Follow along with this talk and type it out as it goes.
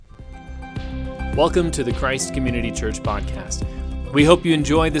Welcome to the Christ Community Church podcast. We hope you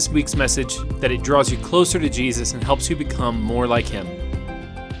enjoy this week's message, that it draws you closer to Jesus and helps you become more like Him.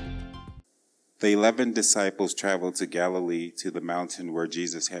 The 11 disciples traveled to Galilee to the mountain where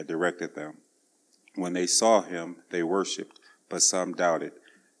Jesus had directed them. When they saw Him, they worshipped, but some doubted.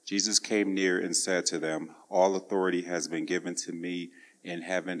 Jesus came near and said to them, "All authority has been given to me in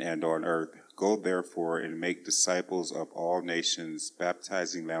heaven and on earth. Go therefore and make disciples of all nations,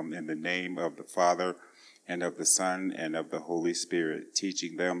 baptizing them in the name of the Father and of the Son and of the Holy Spirit,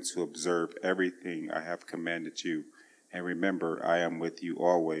 teaching them to observe everything I have commanded you. And remember, I am with you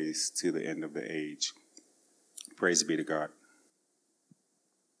always to the end of the age." Praise be to God.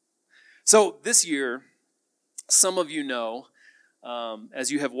 So this year, some of you know,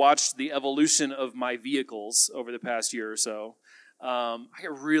 as you have watched the evolution of my vehicles over the past year or so, I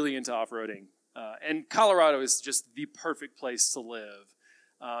get really into off-roading. And Colorado is just the perfect place to live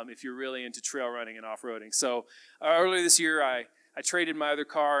if you're really into trail running and off-roading. So earlier this year, I traded my other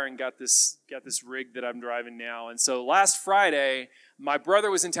car and got this rig that I'm driving now. And so last Friday, my brother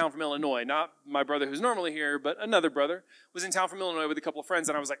was in town from Illinois. Not my brother who's normally here, but another brother was in town from Illinois with a couple of friends.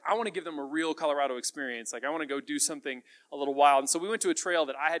 And I was like, I want to give them a real Colorado experience. Like, I want to go do something a little wild. And so we went to a trail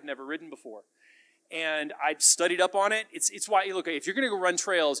that I had never ridden before. And I studied up on it. It's why, look, if you're going to go run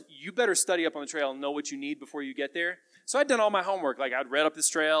trails, you better study up on the trail and know what you need before you get there. So I'd done all my homework. Like, I'd read up this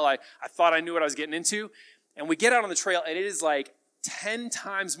trail. I thought I knew what I was getting into. And we get out on the trail, and it is like 10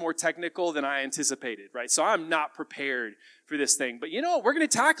 times more technical than I anticipated, right? So I'm not prepared for this thing. But you know what? We're going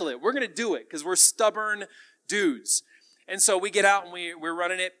to tackle it. We're going to do it because we're stubborn dudes. And so we get out, and we're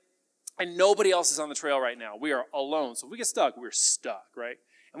running it, and nobody else is on the trail right now. We are alone. So if we get stuck, we're stuck, right?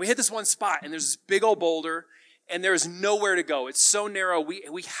 And we hit this one spot, and there's this big old boulder, and there's nowhere to go. It's so narrow, we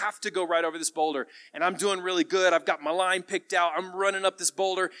have to go right over this boulder. And I'm doing really good. I've got my line picked out. I'm running up this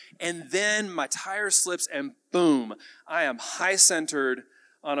boulder, and then my tire slips, and boom, I am high-centered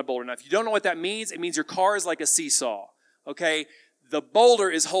on a boulder. Now, if you don't know what that means, it means your car is like a seesaw, okay? The boulder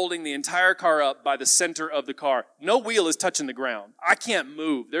is holding the entire car up by the center of the car. No wheel is touching the ground. I can't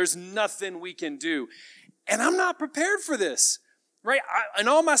move. There's nothing we can do. And I'm not prepared for this. Right? In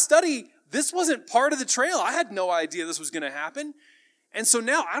all my study, this wasn't part of the trail. I had no idea this was going to happen. And so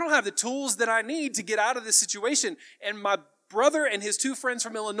now I don't have the tools that I need to get out of this situation. And my brother and his two friends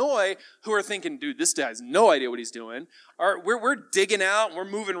from Illinois who are thinking, dude, this guy has no idea what he's doing. We're digging out, and we're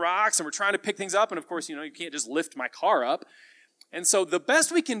moving rocks, and we're trying to pick things up. And of course, you can't just lift my car up. And so the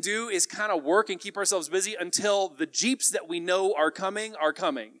best we can do is kind of work and keep ourselves busy until the Jeeps that we know are coming.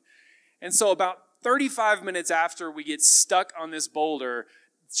 And so about 35 minutes after we get stuck on this boulder,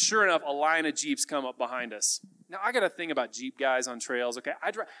 sure enough, a line of Jeeps come up behind us. Now, I got a thing about Jeep guys on trails, okay?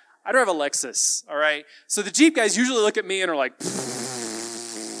 I drive a Lexus, all right? So the Jeep guys usually look at me and are like,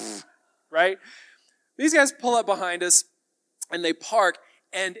 right? These guys pull up behind us, and they park,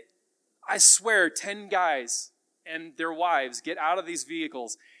 and I swear 10 guys and their wives get out of these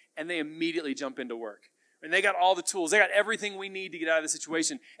vehicles, and they immediately jump into work. And they got all the tools. They got everything we need to get out of the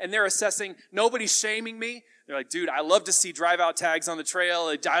situation. And they're assessing. Nobody's shaming me. They're like, dude, I love to see drive-out tags on the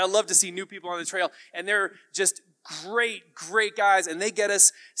trail. I love to see new people on the trail. And they're just great, great guys. And they get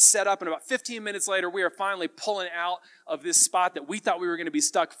us set up. And about 15 minutes later, we are finally pulling out of this spot that we thought we were going to be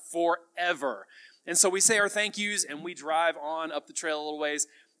stuck forever. And so we say our thank yous, and we drive on up the trail a little ways.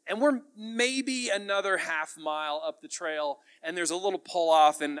 And we're maybe another half mile up the trail, and there's a little pull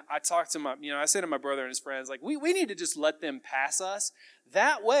off, and I talked to I say to my brother and his friends, like, we need to just let them pass us.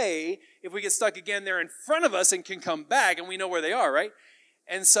 That way, if we get stuck again, they're in front of us and can come back, and we know where they are, right?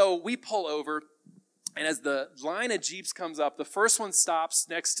 And so we pull over, and as the line of Jeeps comes up, the first one stops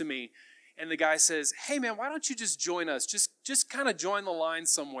next to me, and the guy says, "Hey, man, why don't you just join us? Just kind of join the line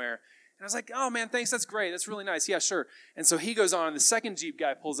somewhere." And I was like, "Oh, man, thanks. That's great. That's really nice. Yeah, sure." And so he goes on, and the second Jeep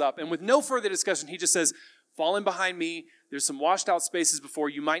guy pulls up. And with no further discussion, he just says, "Fall in behind me. There's some washed out spaces before.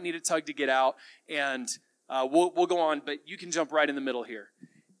 You might need a tug to get out. And we'll go on, but you can jump right in the middle here."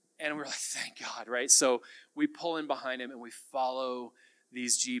 And we're like, thank God, right? So we pull in behind him, and we follow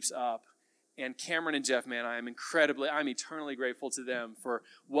these Jeeps up. And Cameron and Jeff, man, I'm eternally grateful to them for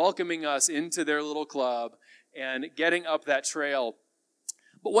welcoming us into their little club and getting up that trail.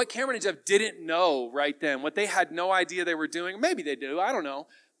 But what Cameron and Jeff didn't know right then, what they had no idea they were doing, maybe they do, I don't know,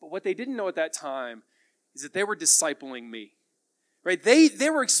 but what they didn't know at that time is that they were discipling me, right? They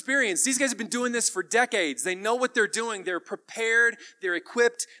were experienced. These guys have been doing this for decades. They know what they're doing. They're prepared. They're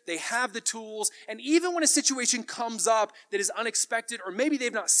equipped. They have the tools. And even when a situation comes up that is unexpected or maybe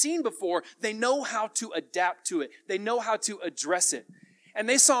they've not seen before, they know how to adapt to it. They know how to address it. And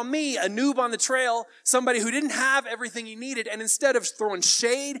they saw me, a noob on the trail, somebody who didn't have everything he needed, and instead of throwing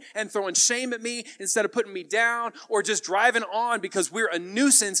shade and throwing shame at me, instead of putting me down or just driving on because we're a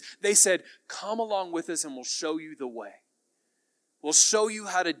nuisance, they said, come along with us and we'll show you the way. We'll show you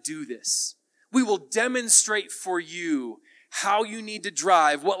how to do this. We will demonstrate for you how you need to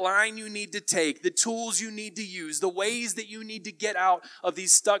drive, what line you need to take, the tools you need to use, the ways that you need to get out of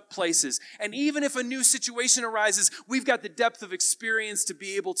these stuck places. And even if a new situation arises, we've got the depth of experience to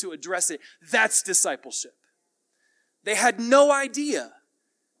be able to address it. That's discipleship. They had no idea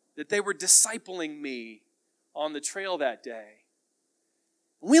that they were discipling me on the trail that day.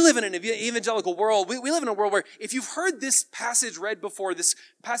 We live in an evangelical world. We live in a world where if you've heard this passage read before, this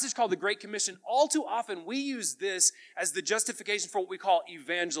passage called the Great Commission, all too often we use this as the justification for what we call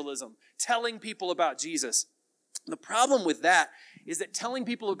evangelism, telling people about Jesus. The problem with that is that telling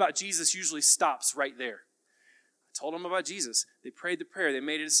people about Jesus usually stops right there. I told them about Jesus. They prayed the prayer. They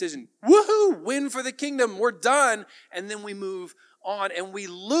made a decision. Woohoo! Win for the kingdom. We're done. And then we move on and we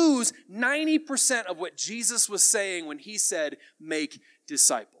lose 90% of what Jesus was saying when he said, make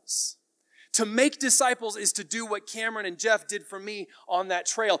disciples. To make disciples is to do what Cameron and Jeff did for me on that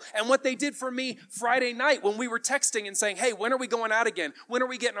trail. And what they did for me Friday night when we were texting and saying, hey, when are we going out again? When are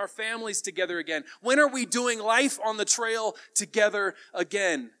we getting our families together again? When are we doing life on the trail together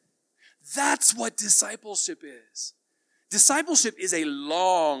again? That's what discipleship is. Discipleship is a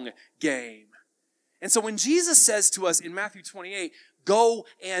long game. And so when Jesus says to us in Matthew 28, go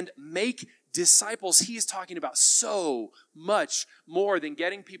and make disciples, he is talking about so much more than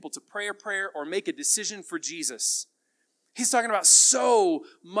getting people to pray a prayer or make a decision for Jesus. He's talking about so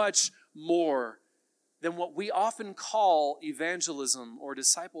much more than what we often call evangelism or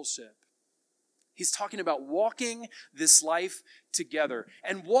discipleship. He's talking about walking this life together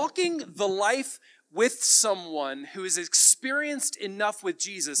and walking the life with someone who is experienced enough with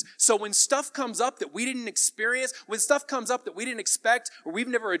Jesus. So when stuff comes up that we didn't experience, when stuff comes up that we didn't expect or we've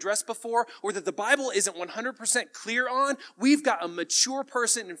never addressed before, or that the Bible isn't 100% clear on, we've got a mature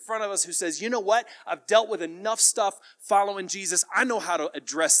person in front of us who says, you know what? I've dealt with enough stuff following Jesus. I know how to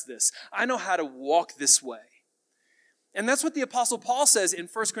address this. I know how to walk this way. And that's what the Apostle Paul says in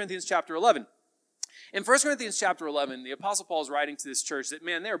 1 Corinthians chapter 11. In 1 Corinthians chapter 11, the Apostle Paul is writing to this church that,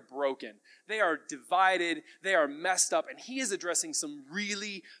 man, they're broken. They are divided. They are messed up. And he is addressing some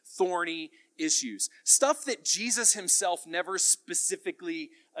really thorny issues. Stuff that Jesus himself never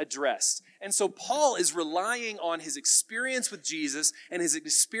specifically addressed. And so Paul is relying on his experience with Jesus and his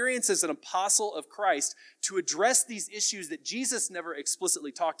experience as an apostle of Christ to address these issues that Jesus never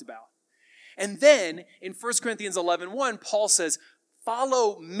explicitly talked about. And then in 1 Corinthians 11:1, Paul says,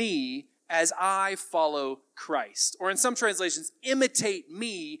 follow me as I follow Christ. Or in some translations, imitate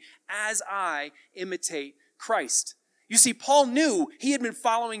me as I imitate Christ. You see, Paul knew he had been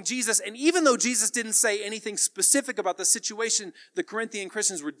following Jesus, and even though Jesus didn't say anything specific about the situation the Corinthian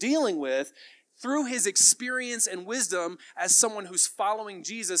Christians were dealing with, through his experience and wisdom as someone who's following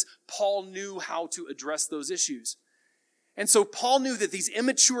Jesus, Paul knew how to address those issues. And so Paul knew that these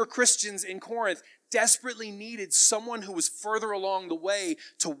immature Christians in Corinth desperately needed someone who was further along the way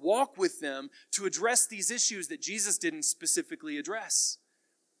to walk with them to address these issues that Jesus didn't specifically address.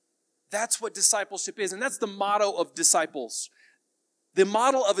 That's what discipleship is, and that's the motto of disciples. The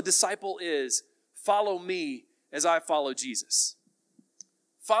model of a disciple is, follow me as I follow Jesus.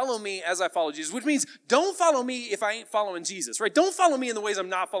 Follow me as I follow Jesus, which means don't follow me if I ain't following Jesus, right? Don't follow me in the ways I'm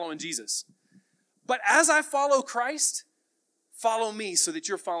not following Jesus. But as I follow Christ, follow me so that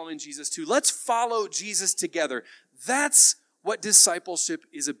you're following Jesus too. Let's follow Jesus together. That's what discipleship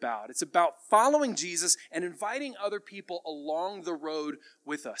is about. It's about following Jesus and inviting other people along the road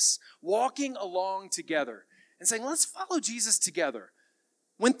with us, walking along together and saying, let's follow Jesus together.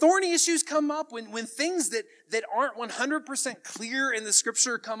 When thorny issues come up, when things that aren't 100% clear in the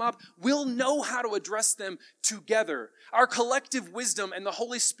scripture come up, we'll know how to address them together. Our collective wisdom and the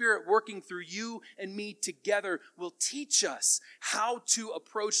Holy Spirit working through you and me together will teach us how to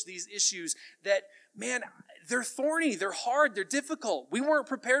approach these issues that, man, they're thorny, they're hard, they're difficult. We weren't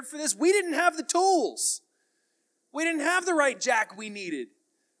prepared for this. We didn't have the tools. We didn't have the right jack we needed.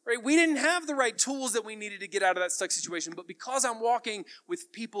 Right? We didn't have the right tools that we needed to get out of that stuck situation, but because I'm walking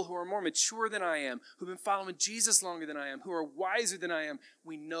with people who are more mature than I am, who've been following Jesus longer than I am, who are wiser than I am,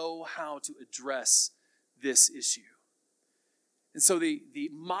 we know how to address this issue. And so the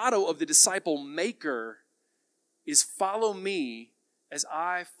motto of the disciple maker is follow me as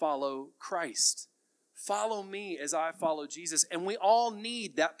I follow Christ. Follow me as I follow Jesus. And we all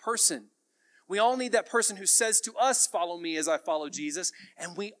need that person. We all need that person who says to us, follow me as I follow Jesus.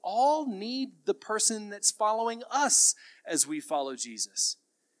 And we all need the person that's following us as we follow Jesus.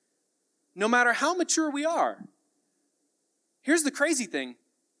 No matter how mature we are. Here's the crazy thing.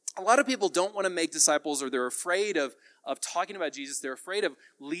 A lot of people don't want to make disciples, or they're afraid of talking about Jesus. They're afraid of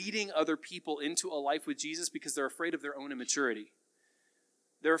leading other people into a life with Jesus because they're afraid of their own immaturity.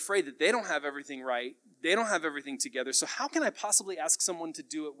 They're afraid that they don't have everything right. They don't have everything together. So how can I possibly ask someone to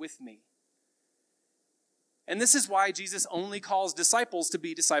do it with me? And this is why Jesus only calls disciples to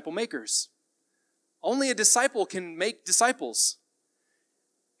be disciple makers. Only a disciple can make disciples.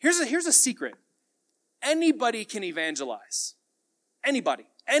 Here's a secret. Anybody can evangelize. Anybody.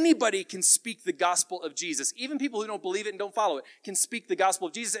 Anybody can speak the gospel of Jesus. Even people who don't believe it and don't follow it can speak the gospel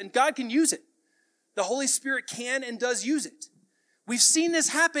of Jesus, and God can use it. The Holy Spirit can and does use it. We've seen this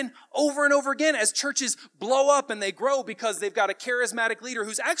happen over and over again as churches blow up and they grow because they've got a charismatic leader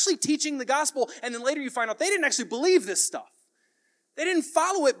who's actually teaching the gospel, and then later you find out they didn't actually believe this stuff. They didn't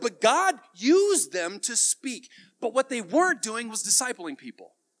follow it, but God used them to speak. But what they weren't doing was discipling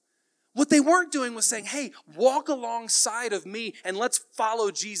people. What they weren't doing was saying, hey, walk alongside of me and let's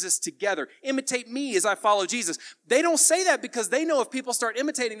follow Jesus together. Imitate me as I follow Jesus. They don't say that because they know if people start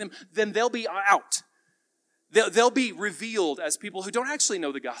imitating them, then they'll be out. They'll be revealed as people who don't actually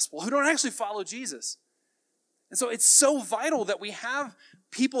know the gospel, who don't actually follow Jesus. And so it's so vital that we have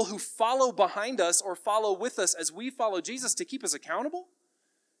people who follow behind us or follow with us as we follow Jesus to keep us accountable,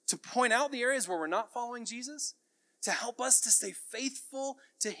 to point out the areas where we're not following Jesus, to help us to stay faithful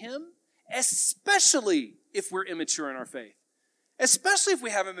to him, especially if we're immature in our faith, especially if we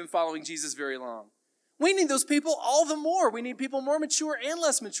haven't been following Jesus very long. We need those people all the more. We need people more mature and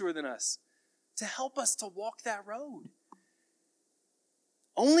less mature than us to help us to walk that road.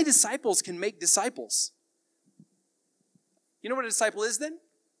 Only disciples can make disciples. You know what a disciple is then?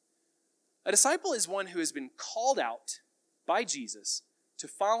 A disciple is one who has been called out by Jesus to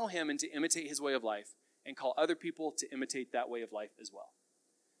follow him and to imitate his way of life and call other people to imitate that way of life as well.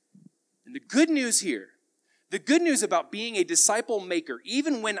 And the good news here, the good news about being a disciple maker,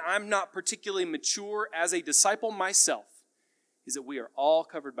 even when I'm not particularly mature as a disciple myself, is that we are all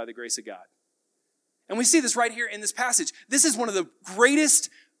covered by the grace of God. And we see this right here in this passage. This is one of the greatest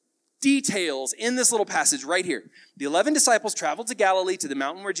details in this little passage right here. The 11 disciples traveled to Galilee, to the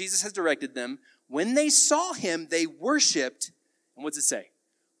mountain where Jesus has directed them. When they saw him, they worshiped. And what's it say?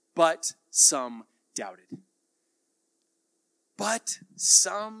 But some doubted. But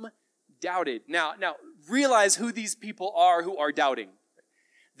some doubted. Now, realize who these people are who are doubting.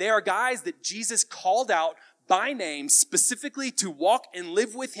 They are guys that Jesus called out by name specifically to walk and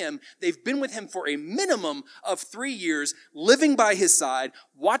live with him. They've been with him for a minimum of 3 years, living by his side,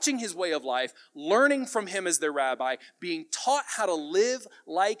 watching his way of life, learning from him as their rabbi, being taught how to live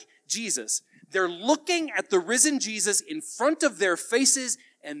like Jesus. They're looking at the risen Jesus in front of their faces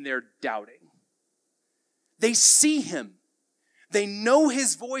and they're doubting. They see him. They know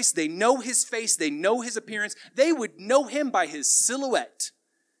his voice. They know his face. They know his appearance. They would know him by his silhouette.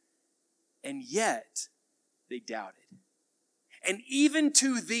 And yet, they doubted. And even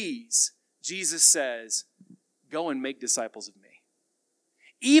to these, Jesus says, go and make disciples of me.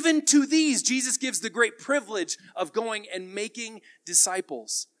 Even to these, Jesus gives the great privilege of going and making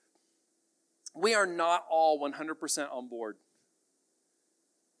disciples. We are not all 100% on board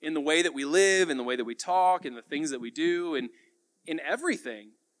in the way that we live, in the way that we talk, in the things that we do, and in everything.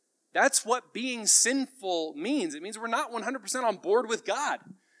 That's what being sinful means. It means we're not 100% on board with God.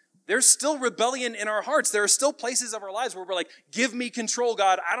 There's still rebellion in our hearts. There are still places of our lives where we're like, give me control,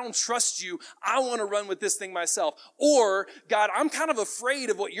 God. I don't trust you. I want to run with this thing myself. Or, God, I'm kind of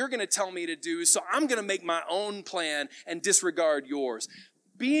afraid of what you're going to tell me to do, so I'm going to make my own plan and disregard yours.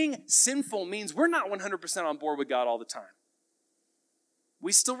 Being sinful means we're not 100% on board with God all the time.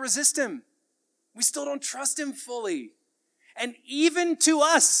 We still resist him. We still don't trust him fully. And even to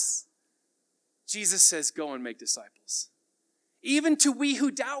us, Jesus says, go and make disciples. Even to we who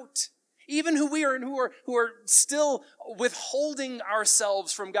doubt, even who are still withholding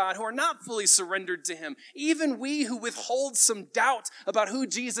ourselves from God, who are not fully surrendered to him, even we who withhold some doubt about who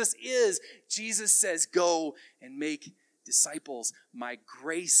Jesus is, Jesus says, go and make disciples. My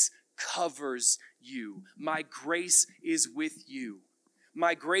grace covers you. My grace is with you.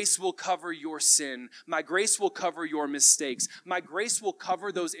 My grace will cover your sin. My grace will cover your mistakes. My grace will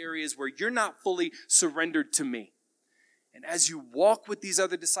cover those areas where you're not fully surrendered to me. And as you walk with these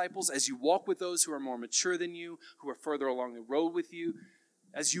other disciples, as you walk with those who are more mature than you, who are further along the road with you,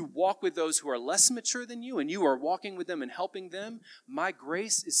 as you walk with those who are less mature than you, and you are walking with them and helping them, my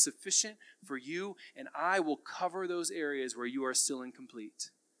grace is sufficient for you, and I will cover those areas where you are still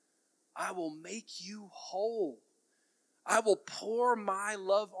incomplete. I will make you whole. I will pour my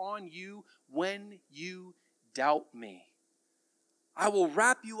love on you when you doubt me. I will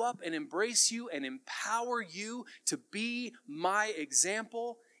wrap you up and embrace you and empower you to be my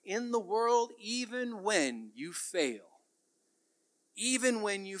example in the world even when you fail. Even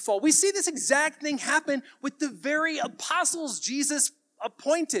when you fall. We see this exact thing happen with the very apostles Jesus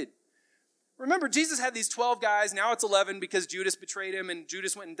appointed. Remember, Jesus had these 12 guys. Now it's 11 because Judas betrayed him and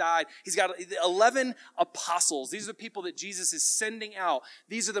Judas went and died. He's got 11 apostles. These are the people that Jesus is sending out.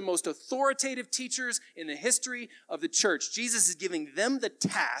 These are the most authoritative teachers in the history of the church. Jesus is giving them the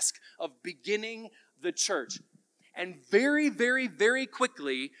task of beginning the church. And very, very, very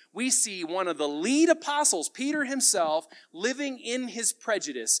quickly, we see one of the lead apostles, Peter himself, living in his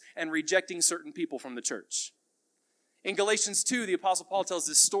prejudice and rejecting certain people from the church. In Galatians 2, the Apostle Paul tells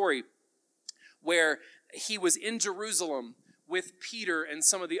this story where he was in Jerusalem with Peter and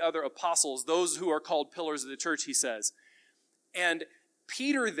some of the other apostles, those who are called pillars of the church, he says. And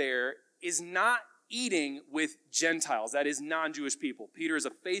Peter there is not eating with Gentiles, that is non-Jewish people. Peter is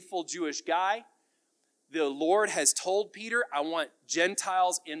a faithful Jewish guy. The Lord has told Peter, I want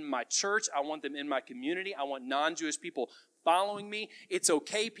Gentiles in my church. I want them in my community. I want non-Jewish people following me. It's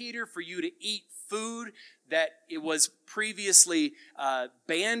okay, Peter, for you to eat food that it was previously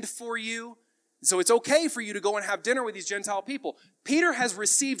banned for you. So it's okay for you to go and have dinner with these Gentile people. Peter has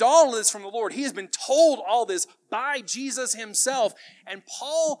received all of this from the Lord. He has been told all this by Jesus himself. And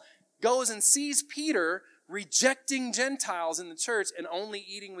Paul goes and sees Peter rejecting Gentiles in the church and only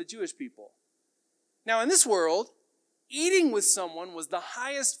eating with Jewish people. Now, in this world, eating with someone was the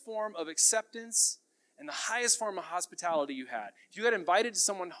highest form of acceptance and the highest form of hospitality you had. If you got invited to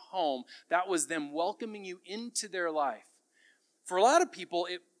someone home, that was them welcoming you into their life. For a lot of people,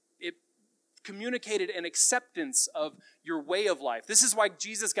 it communicated an acceptance of your way of life. This is why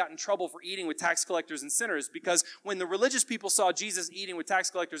Jesus got in trouble for eating with tax collectors and sinners, because when the religious people saw Jesus eating with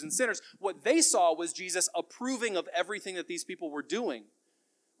tax collectors and sinners, what they saw was Jesus approving of everything that these people were doing,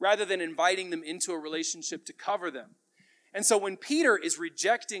 rather than inviting them into a relationship to cover them. And so when Peter is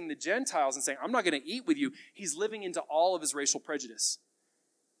rejecting the Gentiles and saying, I'm not going to eat with you, he's living into all of his racial prejudice.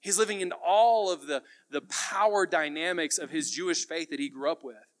 He's living into all of the power dynamics of his Jewish faith that he grew up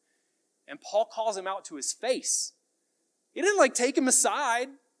with. And Paul calls him out to his face. He didn't take him aside.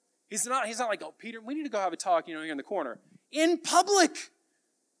 He's not like, oh, Peter, we need to go have a talk, here in the corner. In public,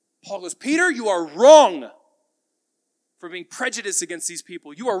 Paul goes, Peter, you are wrong for being prejudiced against these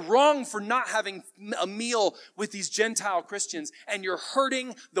people. You are wrong for not having a meal with these Gentile Christians. And you're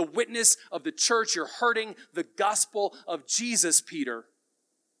hurting the witness of the church. You're hurting the gospel of Jesus, Peter.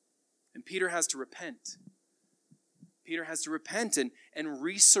 And Peter has to repent. Peter has to repent and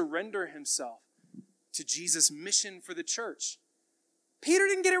resurrender himself to Jesus' mission for the church. Peter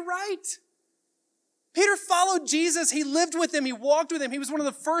didn't get it right. Peter followed Jesus. He lived with him. He walked with him. He was one of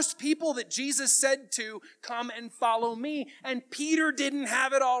the first people that Jesus said to, come and follow me. And Peter didn't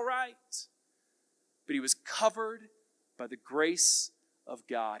have it all right. But he was covered by the grace of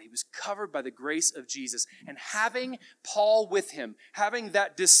God. He was covered by the grace of Jesus. And having Paul with him, having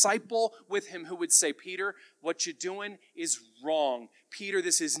that disciple with him who would say, Peter, what you're doing is wrong. Peter,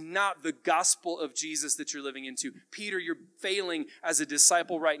 this is not the gospel of Jesus that you're living into. Peter, you're failing as a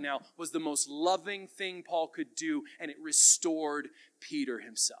disciple right now, was the most loving thing Paul could do, and it restored Peter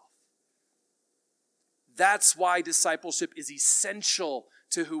himself. That's why discipleship is essential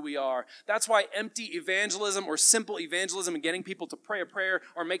to who we are. That's why empty evangelism or simple evangelism and getting people to pray a prayer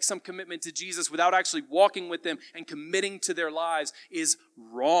or make some commitment to Jesus without actually walking with them and committing to their lives is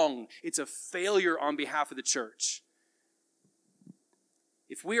wrong. It's a failure on behalf of the church.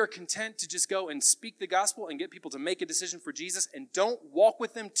 If we are content to just go and speak the gospel and get people to make a decision for Jesus and don't walk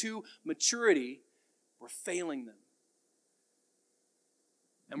with them to maturity, we're failing them.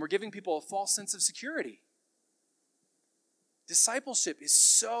 And we're giving people a false sense of security. Discipleship is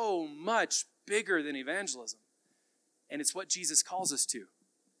so much bigger than evangelism. And it's what Jesus calls us to.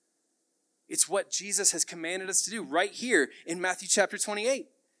 It's what Jesus has commanded us to do right here in Matthew chapter 28.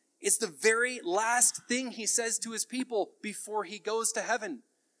 It's the very last thing he says to his people before he goes to heaven,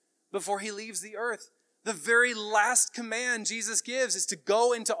 before he leaves the earth. The very last command Jesus gives is to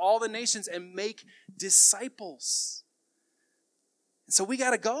go into all the nations and make disciples. And so we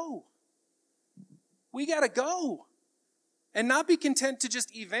got to go. We got to go. And not be content to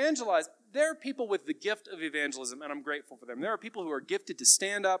just evangelize. There are people with the gift of evangelism, and I'm grateful for them. There are people who are gifted to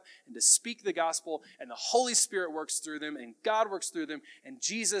stand up and to speak the gospel, and the Holy Spirit works through them, and God works through them, and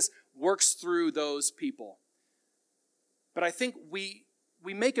Jesus works through those people. But I think we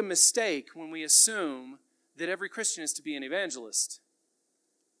make a mistake when we assume that every Christian is to be an evangelist.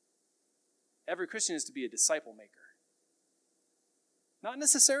 every Christian is to be a disciple maker. Not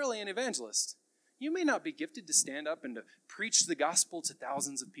necessarily an evangelist. You may not be gifted to stand up and to preach the gospel to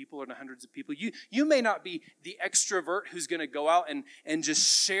thousands of people or to hundreds of people. You may not be the extrovert who's going to go out and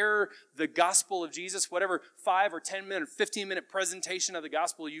just share the gospel of Jesus, whatever 5 or 10 minute, 15-minute presentation of the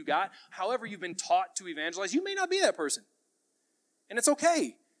gospel you got. However you've been taught to evangelize, you may not be that person. And it's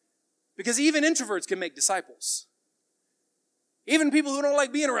okay, because even introverts can make disciples. Even people who don't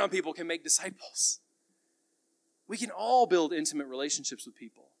like being around people can make disciples. We can all build intimate relationships with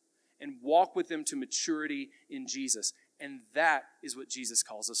people and walk with them to maturity in Jesus. And that is what Jesus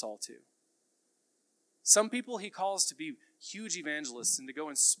calls us all to. Some people he calls to be huge evangelists and to go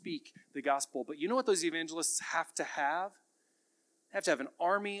and speak the gospel. But you know what those evangelists have to have? They have to have an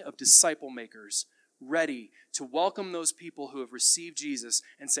army of disciple makers ready to welcome those people who have received Jesus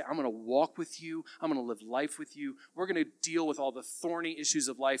and say, I'm going to walk with you. I'm going to live life with you. We're going to deal with all the thorny issues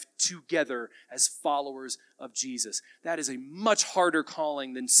of life together as followers of Jesus. That is a much harder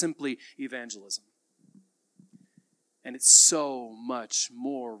calling than simply evangelism. And it's so much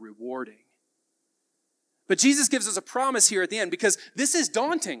more rewarding. But Jesus gives us a promise here at the end, because this is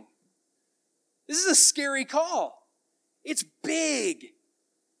daunting. This is a scary call. It's big.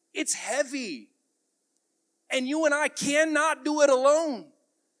 It's heavy. And you and I cannot do it alone.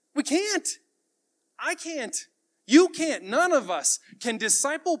 We can't. I can't. You can't. None of us can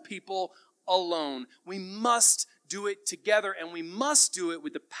disciple people alone. We must do it together, and we must do it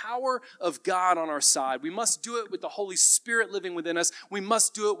with the power of God on our side. We must do it with the Holy Spirit living within us. We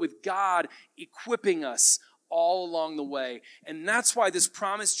must do it with God equipping us all along the way. And that's why this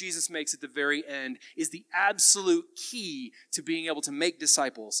promise Jesus makes at the very end is the absolute key to being able to make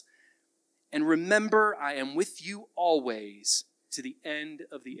disciples. And remember, I am with you always to the end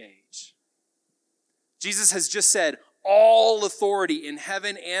of the age. Jesus has just said, all authority in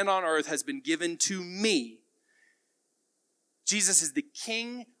heaven and on earth has been given to me. Jesus is the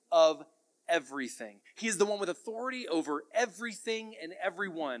King of everything. He is the one with authority over everything and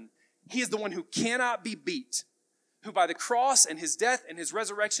everyone. He is the one who cannot be beat, who by the cross and his death and his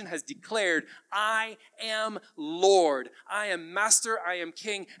resurrection has declared, I am Lord, I am Master, I am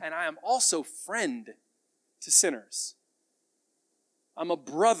King, and I am also friend to sinners. I'm a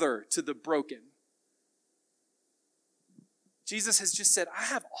brother to the broken. Jesus has just said, I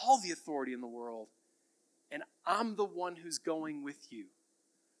have all the authority in the world, and I'm the one who's going with you.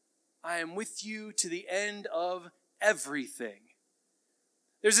 I am with you to the end of everything.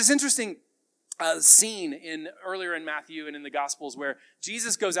 There's this interesting scene earlier in Matthew and in the Gospels where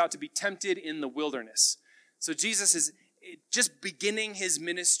Jesus goes out to be tempted in the wilderness. So Jesus is just beginning his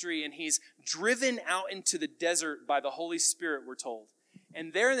ministry, and he's driven out into the desert by the Holy Spirit, we're told.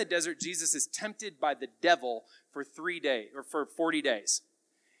 And there in the desert, Jesus is tempted by the devil for 3 days, or for 40 days.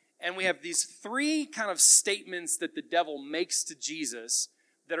 And we have these 3 kind of statements that the devil makes to Jesus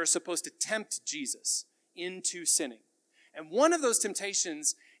that are supposed to tempt Jesus into sinning. And one of those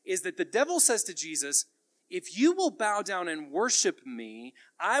temptations is that the devil says to Jesus, if you will bow down and worship me,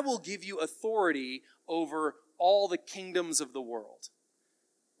 I will give you authority over all the kingdoms of the world.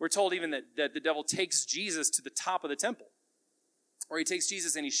 We're told even that the devil takes Jesus to the top of the temple. Or he takes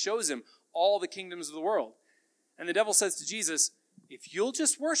Jesus and he shows him all the kingdoms of the world. And the devil says to Jesus, if you'll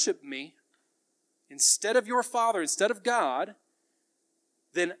just worship me instead of your Father, instead of God,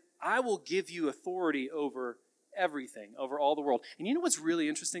 then I will give you authority over everything, over all the world. And you know what's really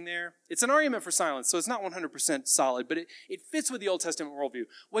interesting there? It's an argument for silence, so it's not 100% solid, but it fits with the Old Testament worldview.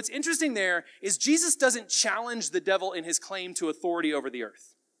 What's interesting there is Jesus doesn't challenge the devil in his claim to authority over the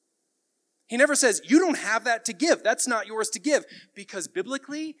earth. He never says, you don't have that to give. That's not yours to give. Because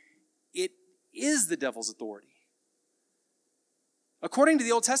biblically, it is the devil's authority. According to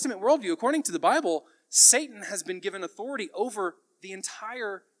the Old Testament worldview, according to the Bible, Satan has been given authority over the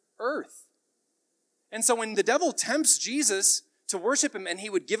entire earth. And so when the devil tempts Jesus to worship him and he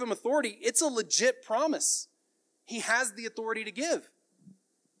would give him authority, it's a legit promise. He has the authority to give.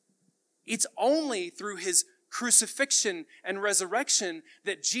 It's only through his crucifixion and resurrection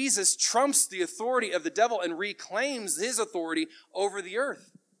that Jesus trumps the authority of the devil and reclaims his authority over the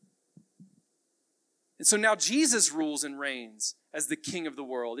earth. And so now Jesus rules and reigns as the King of the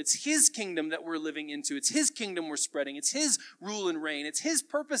world. It's his kingdom that we're living into. It's his kingdom we're spreading. It's his rule and reign. It's his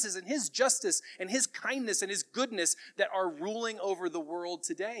purposes and his justice and his kindness and his goodness that are ruling over the world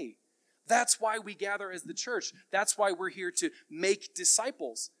today. That's why we gather as the church. That's why we're here to make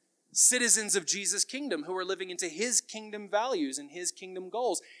disciples, citizens of Jesus' kingdom who are living into his kingdom values and his kingdom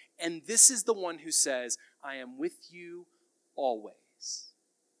goals. And this is the one who says, I am with you always.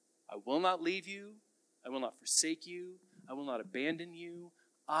 I will not leave you. I will not forsake you. I will not abandon you.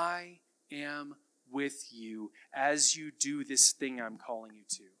 I am with you as you do this thing I'm calling you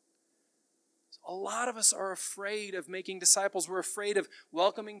to. A lot of us are afraid of making disciples. We're afraid of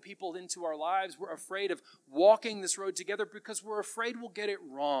welcoming people into our lives. We're afraid of walking this road together because we're afraid we'll get it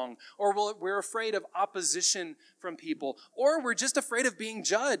wrong, or we're afraid of opposition from people, or we're just afraid of being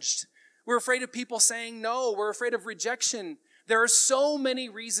judged. We're afraid of people saying no. We're afraid of rejection. There are so many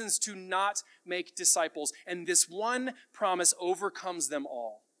reasons to not make disciples, and this one promise overcomes them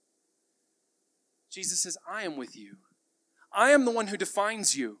all. Jesus says, I am with you. I am the one who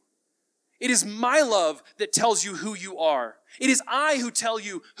defines you. It is my love that tells you who you are. It is I who tell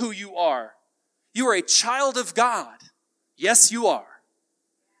you who you are. You are a child of God. Yes, you are.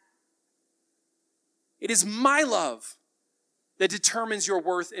 It is my love that determines your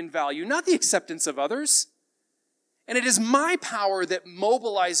worth and value, not the acceptance of others. And it is my power that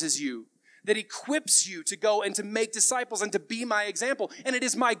mobilizes you, that equips you to go and to make disciples and to be my example. And it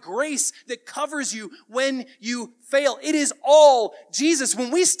is my grace that covers you when you fail. It is all Jesus.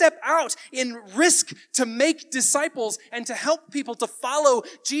 When we step out in risk to make disciples and to help people to follow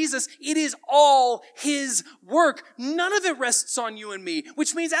Jesus, it is all his work. None of it rests on you and me,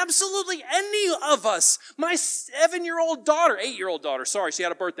 which means absolutely any of us. My 8-year-old daughter, sorry, she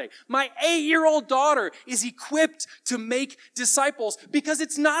had a birthday. My 8-year-old daughter is equipped to make disciples because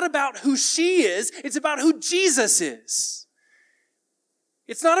it's not about who she is, it's about who Jesus is.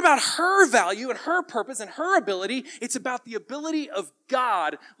 It's not about her value and her purpose and her ability. It's about the ability of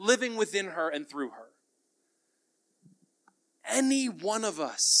God living within her and through her. Any one of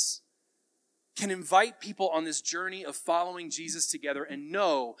us can invite people on this journey of following Jesus together and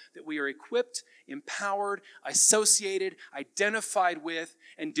know that we are equipped, empowered, associated, identified with,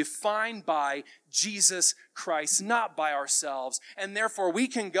 and defined by Jesus Christ, not by ourselves. And therefore we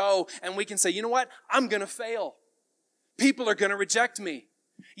can go and we can say, you know what? I'm going to fail. People are going to reject me.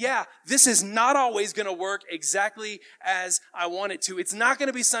 Yeah, this is not always going to work exactly as I want it to. It's not going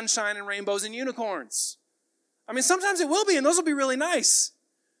to be sunshine and rainbows and unicorns. I mean, sometimes it will be, and those will be really nice.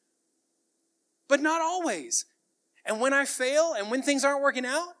 But not always. And when I fail, and when things aren't working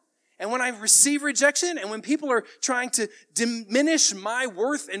out, and when I receive rejection, and when people are trying to diminish my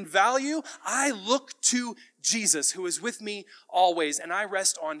worth and value, I look to Jesus, who is with me always, and I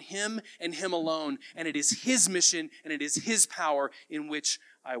rest on him and him alone. And it is his mission, and it is his power in which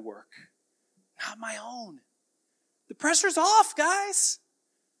I work. Not my own. The pressure's off, guys.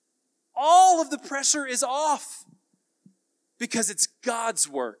 All of the pressure is off because it's God's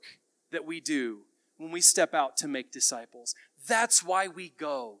work that we do when we step out to make disciples. That's why we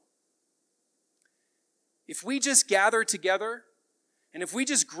go. If we just gather together and if we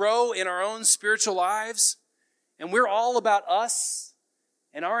just grow in our own spiritual lives and we're all about us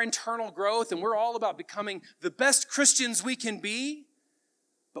and our internal growth and we're all about becoming the best Christians we can be,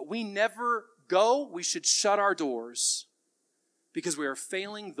 but we never go, we should shut our doors because we are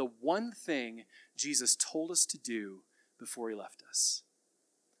failing the one thing Jesus told us to do before he left us.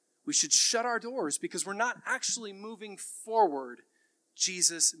 We should shut our doors because we're not actually moving forward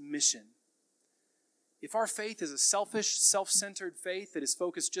Jesus' mission. If our faith is a selfish, self-centered faith that is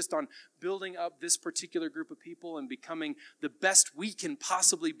focused just on building up this particular group of people and becoming the best we can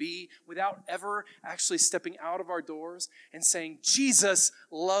possibly be without ever actually stepping out of our doors and saying, Jesus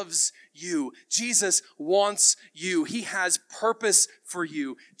loves you. Jesus wants you. He has purpose for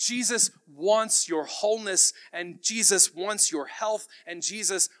you. Jesus wants your wholeness, and Jesus wants your health, and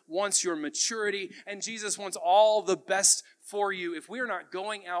Jesus wants your maturity, and Jesus wants all the best for you. If we are not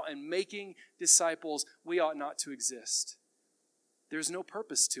going out and making disciples, we ought not to exist. There's no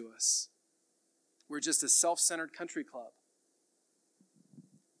purpose to us. We're just a self-centered country club.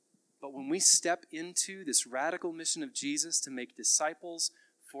 But when we step into this radical mission of Jesus to make disciples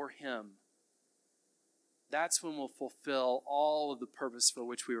for him, that's when we'll fulfill all of the purpose for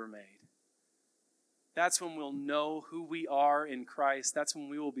which we were made. That's when we'll know who we are in Christ. That's when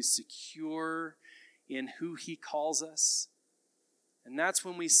we will be secure in who he calls us. And that's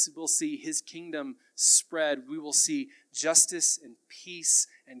when we will see his kingdom spread. We will see justice and peace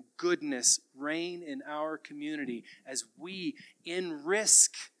and goodness reign in our community as we, in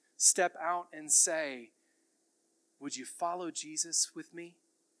risk, step out and say, would you follow Jesus with me?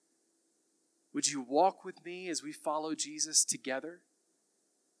 Would you walk with me as we follow Jesus together?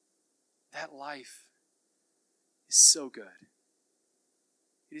 That life is so good.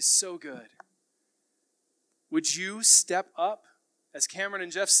 It is so good. Would you step up as Cameron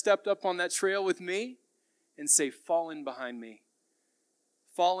and Jeff stepped up on that trail with me and say, fall in behind me.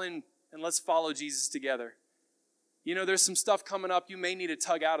 Fall in and let's follow Jesus together. You know, there's some stuff coming up you may need a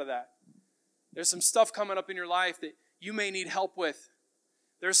tug out of that. There's some stuff coming up in your life that you may need help with.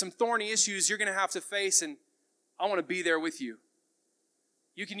 There's some thorny issues you're going to have to face, and I want to be there with you.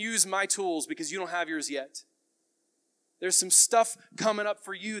 You can use my tools because you don't have yours yet. There's some stuff coming up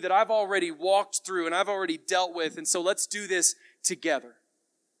for you that I've already walked through and I've already dealt with, and so let's do this together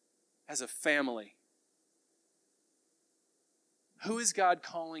as a family. Who is God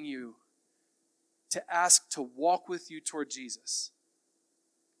calling you to ask to walk with you toward Jesus?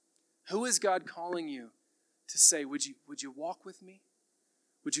 Who is God calling you to say, would you walk with me?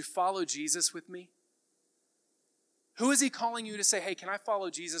 Would you follow Jesus with me? Who is he calling you to say, hey, can I follow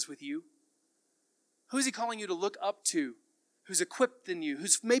Jesus with you? Who is he calling you to look up to? Who's equipped than you?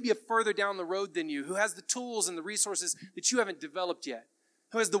 Who's maybe further down the road than you? Who has the tools and the resources that you haven't developed yet?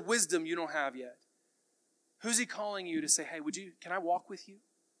 Who has the wisdom you don't have yet? Who's he calling you to say, hey, can I walk with you?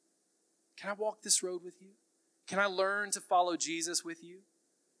 Can I walk this road with you? Can I learn to follow Jesus with you?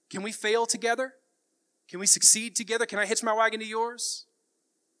 Can we fail together? Can we succeed together? Can I hitch my wagon to yours?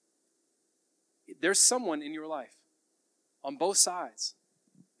 There's someone in your life on both sides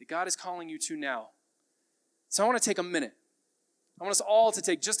that God is calling you to now. So I want to take a minute. I want us all to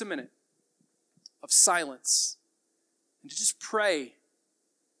take just a minute of silence and to just pray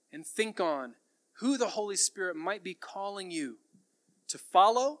and think on who the Holy Spirit might be calling you to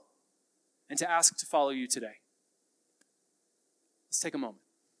follow and to ask to follow you today. Let's take a moment.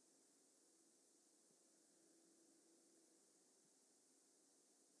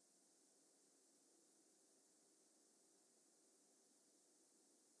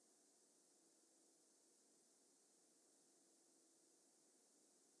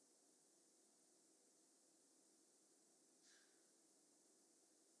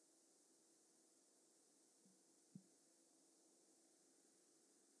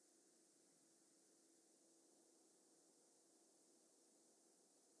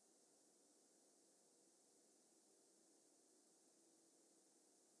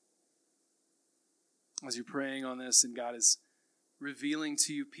 As you're praying on this and God is revealing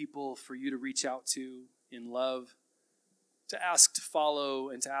to you people for you to reach out to in love, to ask to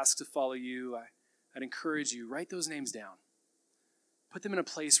follow and to ask to follow you, I'd encourage you, write those names down. Put them in a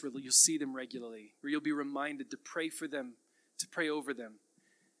place where you'll see them regularly, where you'll be reminded to pray for them, to pray over them.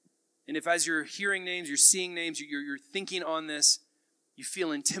 And if as you're hearing names, you're seeing names, you're thinking on this, you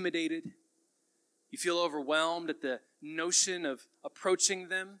feel intimidated, you feel overwhelmed at the notion of approaching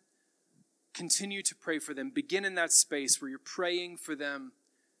them, continue to pray for them. Begin in that space where you're praying for them,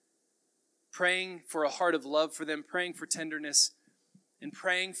 praying for a heart of love for them, praying for tenderness, and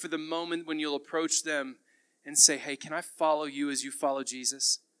praying for the moment when you'll approach them and say, hey, can I follow you as you follow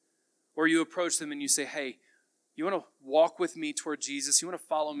Jesus? Or you approach them and you say, hey, you want to walk with me toward Jesus? You want to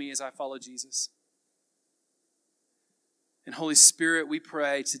follow me as I follow Jesus? And Holy Spirit, we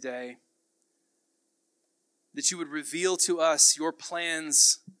pray today that you would reveal to us your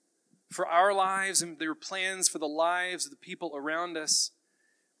plans for our lives and your plans for the lives of the people around us.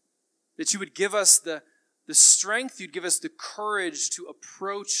 That you would give us the strength, you'd give us the courage to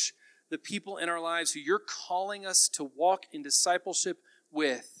approach the people in our lives who you're calling us to walk in discipleship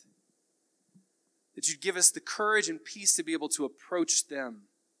with. That you'd give us the courage and peace to be able to approach them.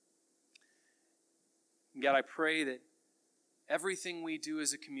 And God, I pray that everything we do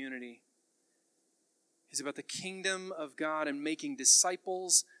as a community is about the kingdom of God and making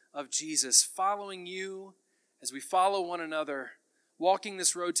disciples of Jesus, following you as we follow one another, walking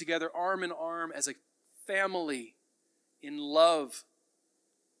this road together arm in arm as a family in love.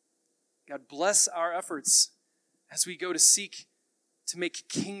 God, bless our efforts as we go to seek to make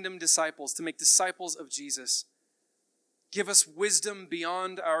kingdom disciples, to make disciples of Jesus. Give us wisdom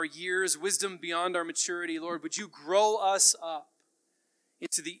beyond our years, wisdom beyond our maturity. Lord, would you grow us up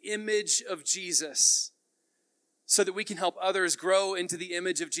into the image of Jesus so that we can help others grow into the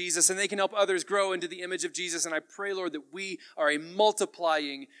image of Jesus and they can help others grow into the image of Jesus. And I pray, Lord, that we are a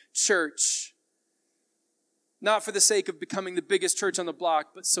multiplying church, not for the sake of becoming the biggest church on the block,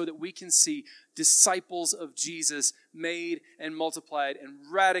 but so that we can see disciples of Jesus made and multiplied and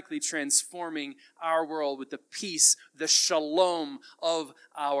radically transforming our world with the peace, the shalom of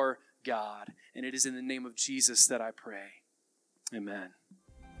our God. And it is in the name of Jesus that I pray. Amen.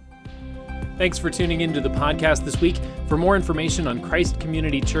 Thanks for tuning into the podcast this week. For more information on Christ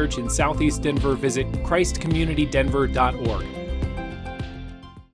Community Church in Southeast Denver, visit christcommunitydenver.org.